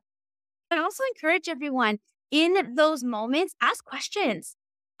there. I also encourage everyone in those moments, ask questions.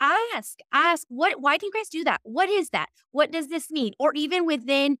 Ask, why do you guys do that? What is that? What does this mean? Or even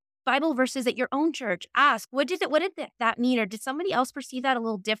within Bible verses at your own church, ask, what did that mean? Or did somebody else perceive that a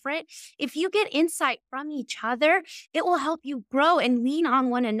little different? If you get insight from each other, it will help you grow and lean on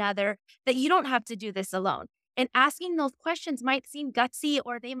one another, that you don't have to do this alone. And asking those questions might seem gutsy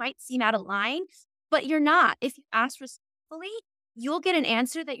or they might seem out of line, but you're not. If you ask respectfully, you'll get an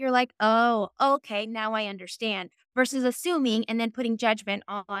answer that you're like, oh, okay, now I understand, versus assuming and then putting judgment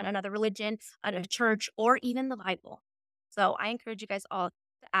on another religion, on a church, or even the Bible. So I encourage you guys all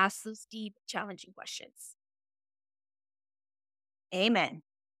to ask those deep, challenging questions. Amen.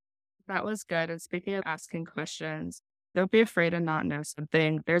 That was good. And speaking of asking questions, don't be afraid to not know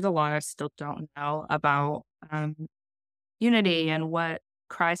something. There's a lot I still don't know about unity and what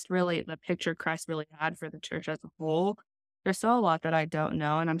the picture Christ really had for the church as a whole. There's still a lot that I don't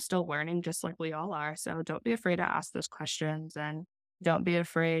know, and I'm still learning just like we all are. So don't be afraid to ask those questions and don't be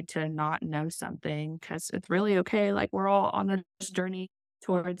afraid to not know something because it's really okay. Like we're all on this journey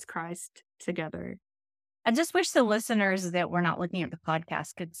towards Christ together. I just wish the listeners that were not looking at the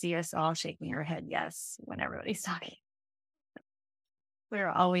podcast could see us all shaking our head yes when everybody's talking. We're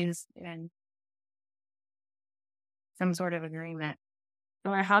always in some sort of agreement.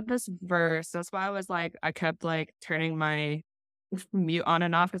 So I had this verse. That's why I was like, I kept like turning my mute on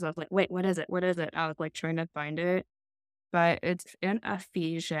and off because I was like, wait, what is it? What is it? I was like trying to find it. But it's in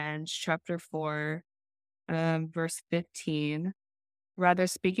Ephesians chapter 4, verse 15. Rather,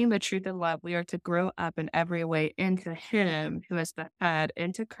 speaking the truth in love, we are to grow up in every way into Him who is the head,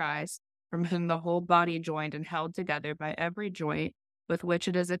 into Christ, from whom the whole body joined and held together by every joint with which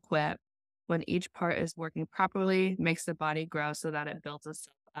it is equipped, when each part is working properly, makes the body grow so that it builds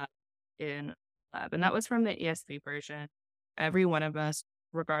itself up in love. And that was from the ESV version. Every one of us,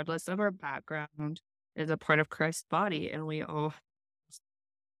 regardless of our background, is a part of Christ's body, and we all have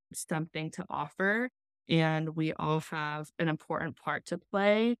something to offer, and we all have an important part to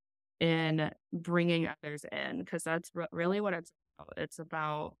play in bringing others in, because that's really what it's about. It's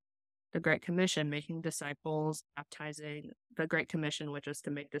about the Great Commission, making disciples, baptizing, the Great Commission, which is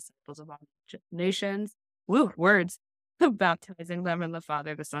to make disciples of all nations. Woo, words. Baptizing them in the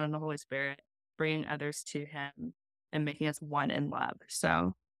Father, the Son, and the Holy Spirit, bringing others to Him, and making us one in love.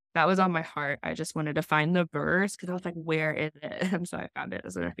 So that was on my heart. I just wanted to find the verse because I was like, where is it? And so I found it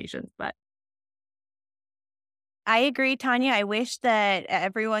as in Ephesians. But I agree, Tanya. I wish that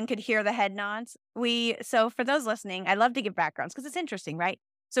everyone could hear the head nods. So for those listening, I love to give backgrounds because it's interesting, right?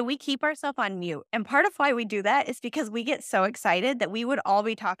 So we keep ourselves on mute. And part of why we do that is because we get so excited that we would all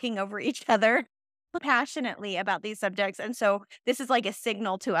be talking over each other passionately about these subjects. And so this is like a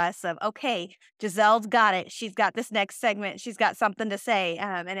signal to us of, okay, Giselle's got it. She's got this next segment. She's got something to say.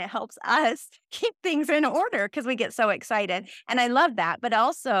 And it helps us keep things in order because we get so excited. And I love that. But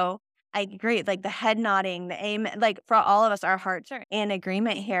also, I agree, like the head nodding, the amen, like for all of us, our hearts are in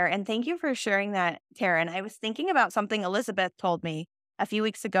agreement here. And thank you for sharing that, Taryn. I was thinking about something Elizabeth told me a few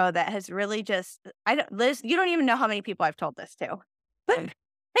weeks ago that has really just, Liz, you don't even know how many people I've told this to. But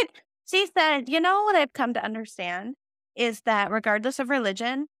she said, you know what I've come to understand is that regardless of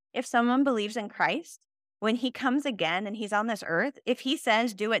religion, if someone believes in Christ, when He comes again and He's on this earth, if He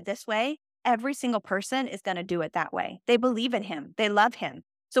says, do it this way, every single person is going to do it that way. They believe in Him. They love Him.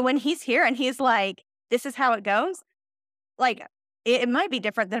 So when He's here and He's like, this is how it goes, like, it might be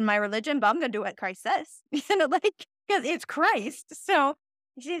different than my religion, but I'm going to do what Christ says, like, because it's Christ. So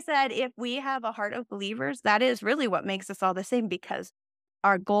she said, if we have a heart of believers, that is really what makes us all the same, because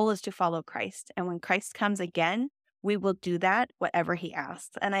our goal is to follow Christ. And when Christ comes again, we will do that, whatever He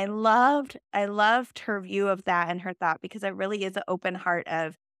asks. And I loved her view of that and her thought, because it really is an open heart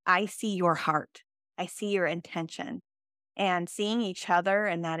of, I see your heart. I see your intention. And seeing each other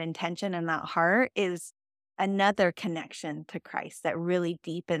and that intention and that heart is another connection to Christ that really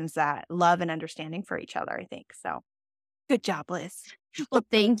deepens that love and understanding for each other, I think. So good job, Liz. Well,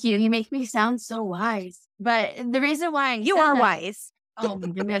 thank you. You make me sound so wise. But the reason why you are wise. Oh my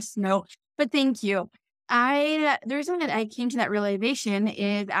goodness, no. But thank you. The reason that I came to that realization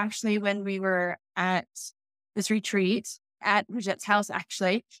is actually when we were at this retreat at Bridget's house,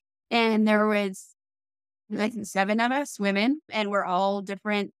 actually. And there was, I think, 7 of us women, and we're all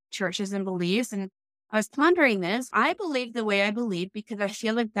different churches and beliefs. And I was pondering this. I believe the way I believe because I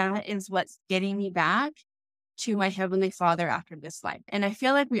feel like that is what's getting me back to my Heavenly Father after this life. And I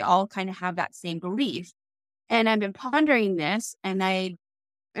feel like we all kind of have that same belief. And I've been pondering this, and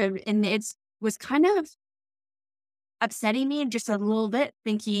it was kind of upsetting me just a little bit,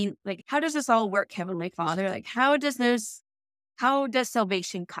 thinking, like, how does this all work, Heavenly Father? Like, how does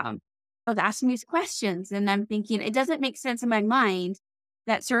salvation come? I was asking these questions, and I'm thinking, it doesn't make sense in my mind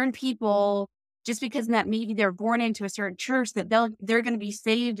that certain people, just because that maybe they're born into a certain church, that they're going to be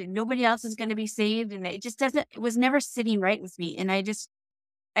saved and nobody else is going to be saved. And it was never sitting right with me. And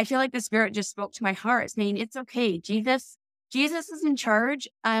I feel like the Spirit just spoke to my heart saying, it's okay. Jesus is in charge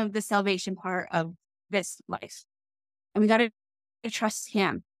of the salvation part of this life. And we got to trust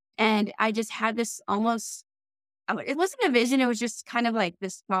Him. And I just had this almost, it wasn't a vision. It was just kind of like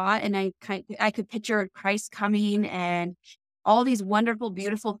this thought. And I could picture Christ coming and all these wonderful,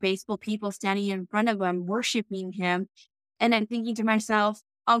 beautiful, faithful people standing in front of Him, worshiping Him. And I'm thinking to myself,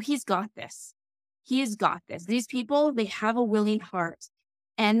 oh, He's got this. He's got this. These people, they have a willing heart.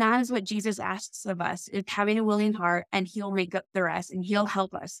 And that is what Jesus asks of us, is having a willing heart, and He'll make up the rest and He'll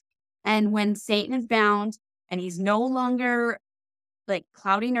help us. And when Satan is bound and he's no longer like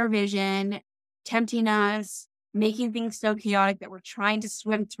clouding our vision, tempting us, making things so chaotic that we're trying to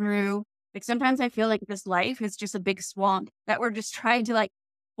swim through, Like sometimes I feel like this life is just a big swamp that we're just trying to like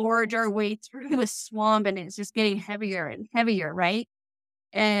forge our way through the swamp, and it's just getting heavier and heavier, right?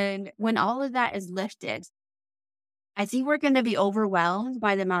 And when all of that is lifted, I think we're going to be overwhelmed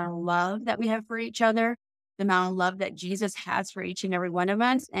by the amount of love that we have for each other, the amount of love that Jesus has for each and every one of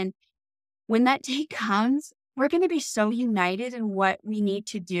us. And when that day comes, we're going to be so united in what we need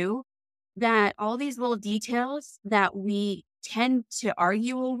to do that all these little details that we tend to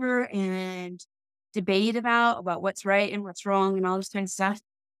argue over and debate about what's right and what's wrong and all this kind of stuff,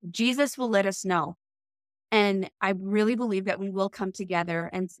 Jesus will let us know. And I really believe that we will come together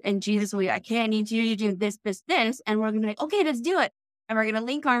and Jesus will be like, okay, I need you to do this, this, this. And we're going to be like, okay, let's do it. And we're going to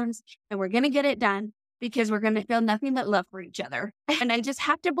link arms and we're going to get it done because we're going to feel nothing but love for each other. And I just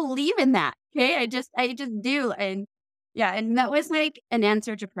have to believe in that. Okay. I just do. And yeah. And that was like an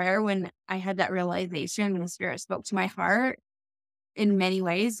answer to prayer when I had that realization when the Spirit spoke to my heart in many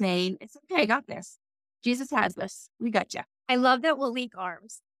ways saying, it's okay. I got this. Jesus has this. We got you. I love that we'll link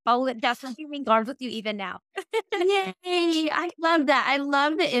arms. I'll definitely link arms with you even now. Yay. I love that. I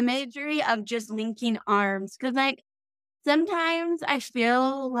love the imagery of just linking arms because like sometimes I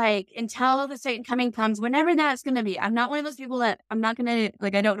feel like until the second coming comes, whenever that's going to be, I'm not one of those people that I'm not going to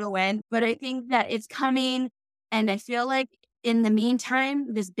like, I don't know when, but I think that it's coming. And I feel like in the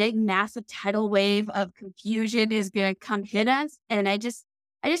meantime, this big massive tidal wave of confusion is going to come hit us. And I just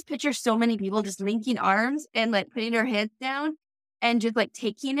picture so many people just linking arms and like putting their heads down and just like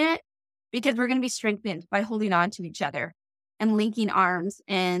taking it because we're going to be strengthened by holding on to each other and linking arms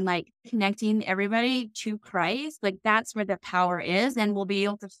and like connecting everybody to Christ. Like that's where the power is. And we'll be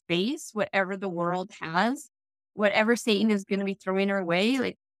able to face whatever the world has, whatever Satan is going to be throwing our way.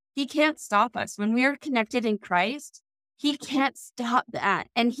 Like he can't stop us. When we are connected in Christ, he can't stop that.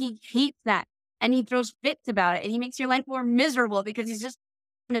 And he hates that. And he throws fits about it. And he makes your life more miserable because he's just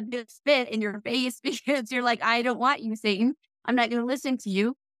going to spit in your face because you're like, I don't want you, Satan. I'm not going to listen to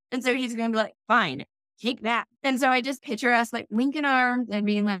you. And so he's going to be like, fine, take that. And so I just picture us like linking arms and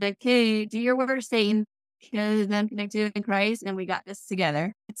being like, okay, do your word, Satan, because I'm connected in Christ and we got this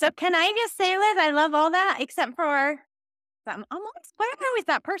together. So can I just say, Liz, I love all that except for I'm always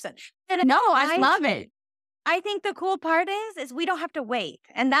that person. No, I love it. I think the cool part is we don't have to wait.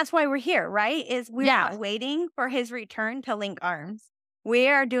 And that's why we're here, right? Is we're not waiting for his return to link arms. We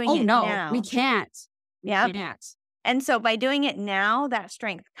are doing it now. We can't. Yeah. We can't. And so by doing it now, that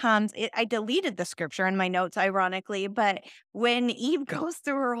strength comes. I deleted the scripture in my notes, ironically, but when Eve goes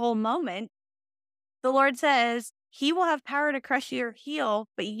through her whole moment, the Lord says, he will have power to crush your heel,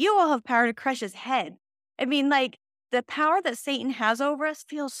 but you will have power to crush his head. I mean, like the power that Satan has over us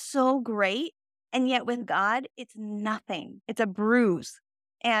feels so great. And yet with God, it's nothing. It's a bruise.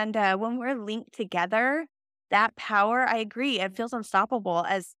 And when we're linked together, that power, I agree, it feels unstoppable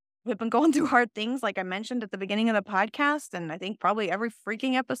as we've been going through hard things, like I mentioned at the beginning of the podcast, and I think probably every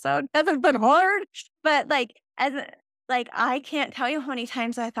freaking episode hasn't been hard. But I can't tell you how many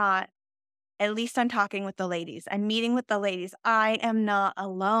times I thought, at least I'm talking with the ladies. I'm meeting with the ladies. I am not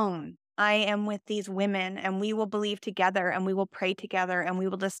alone. I am with these women, and we will believe together, and we will pray together, and we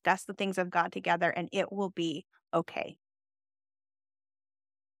will discuss the things of God together, and it will be okay.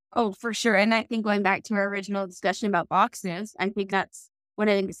 Oh, for sure. And I think going back to our original discussion about boxes, I think that's one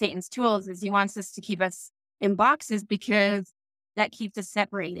of Satan's tools is he wants us to keep us in boxes because that keeps us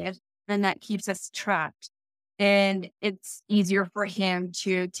separated and that keeps us trapped. And it's easier for him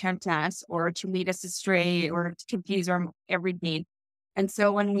to tempt us or to lead us astray or to confuse our every need. And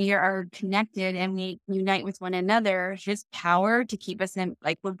so when we are connected and we unite with one another, his power to keep us in,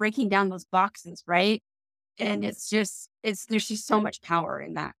 like we're breaking down those boxes, right? And there's just so much power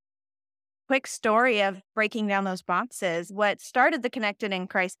in that. Quick story of breaking down those boxes. What started the Connected in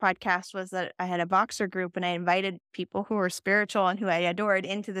Christ podcast was that I had a boxer group and I invited people who were spiritual and who I adored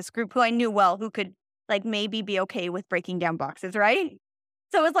into this group who I knew well, who could like maybe be okay with breaking down boxes, right?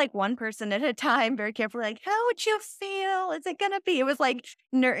 So it was like one person at a time, very carefully, like, how would you feel? Is it going to be? It was like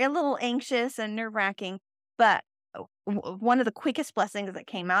a little anxious and nerve wracking. But one of the quickest blessings that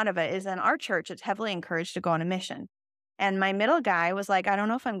came out of it is in our church, it's heavily encouraged to go on a mission. And my middle guy was like, I don't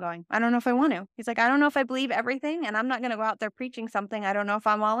know if I'm going. I don't know if I want to. He's like, I don't know if I believe everything. And I'm not going to go out there preaching something I don't know if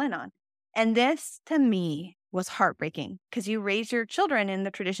I'm all in on. And this to me was heartbreaking because you raise your children in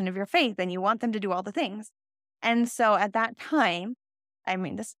the tradition of your faith and you want them to do all the things. And so at that time, I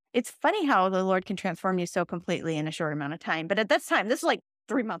mean, it's funny how the Lord can transform you so completely in a short amount of time. But at this time, this is like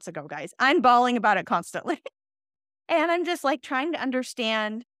 3 months ago, guys. I'm bawling about it constantly. And I'm just like trying to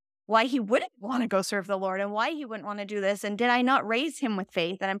understand why he wouldn't want to go serve the Lord and why he wouldn't want to do this. And did I not raise him with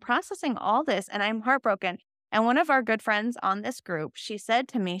faith? And I'm processing all this and I'm heartbroken. And one of our good friends on this group, she said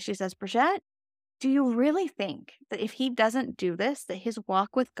to me, she says, Bridget, do you really think that if he doesn't do this, that his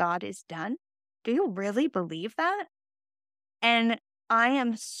walk with God is done? Do you really believe that? And I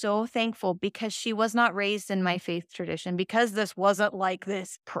am so thankful because she was not raised in my faith tradition, because this wasn't like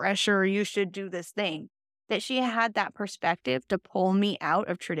this pressure, you should do this thing, that she had that perspective to pull me out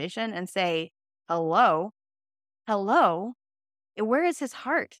of tradition and say, hello, where is his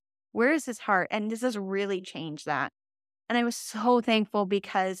heart? Where is his heart? And this has really changed that. And I was so thankful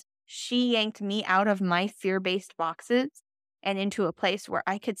because she yanked me out of my fear-based boxes and into a place where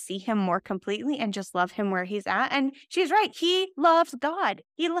I could see him more completely and just love him where he's at. And she's right. He loves God.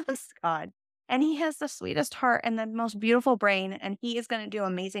 He loves God. And he has the sweetest heart and the most beautiful brain. And he is going to do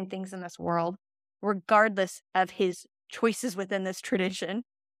amazing things in this world, regardless of his choices within this tradition.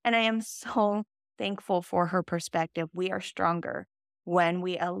 And I am so thankful for her perspective. We are stronger when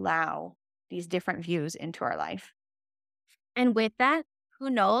we allow these different views into our life. And with that, who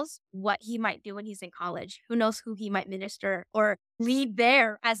knows what he might do when he's in college? Who knows who he might minister or lead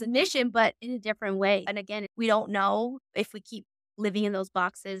there as a mission, but in a different way. And again, we don't know if we keep living in those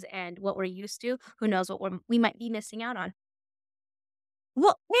boxes and what we're used to. Who knows what we might be missing out on.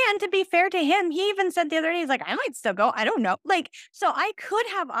 Well, and to be fair to him, he even said the other day, he's like, I might still go. I don't know. So I could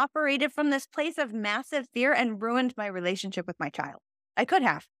have operated from this place of massive fear and ruined my relationship with my child. I could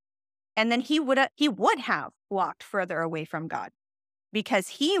have. And then he would have walked further away from God because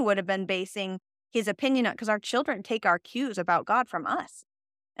he would have been basing his opinion on, because our children take our cues about God from us.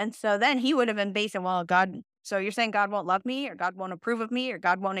 And so then he would have been basing, well, God, so you're saying God won't love me or God won't approve of me or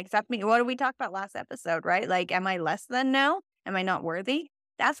God won't accept me? What did we talk about last episode, right? Like, am I less than now? Am I not worthy?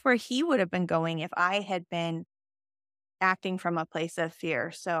 That's where he would have been going if I had been acting from a place of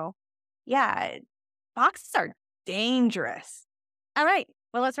fear. So yeah, boxes are dangerous. All right.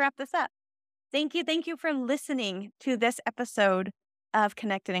 Well, let's wrap this up. Thank you. Thank you for listening to this episode of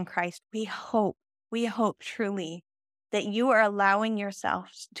Connected in Christ. We hope truly that you are allowing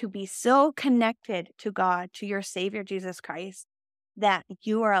yourselves to be so connected to God, to your Savior, Jesus Christ, that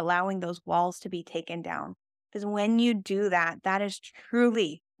you are allowing those walls to be taken down. Because when you do that, that is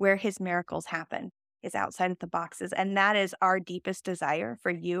truly where his miracles happen, is outside of the boxes. And that is our deepest desire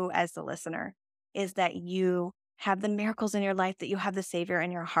for you as the listener, is that you have the miracles in your life, that you have the Savior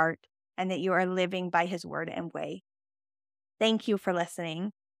in your heart, and that you are living by his word and way. Thank you for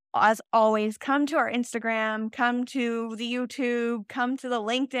listening. As always, come to our Instagram, come to the YouTube, come to the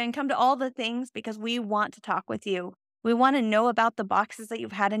LinkedIn, come to all the things, because we want to talk with you. We want to know about the boxes that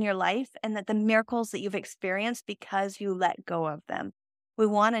you've had in your life and that the miracles that you've experienced because you let go of them. We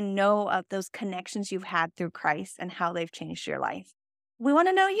want to know of those connections you've had through Christ and how they've changed your life. We want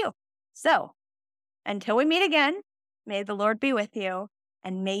to know you. So until we meet again, may the Lord be with you,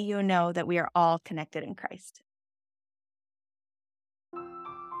 and may you know that we are all connected in Christ.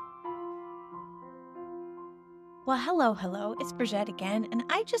 Well, hello. It's Bridget again, and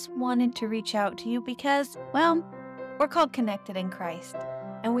I just wanted to reach out to you because, well, we're called Connected in Christ,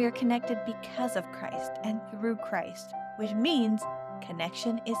 and we are connected because of Christ and through Christ, which means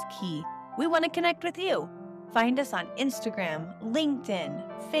connection is key. We want to connect with you. Find us on Instagram,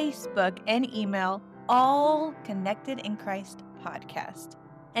 LinkedIn, Facebook, and email, all Connected in Christ podcast.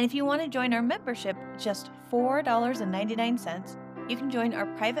 And if you want to join our membership, just $4.99, you can join our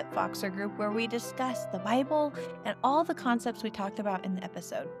private Voxer group where we discuss the Bible and all the concepts we talked about in the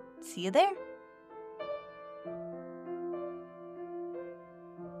episode. See you there.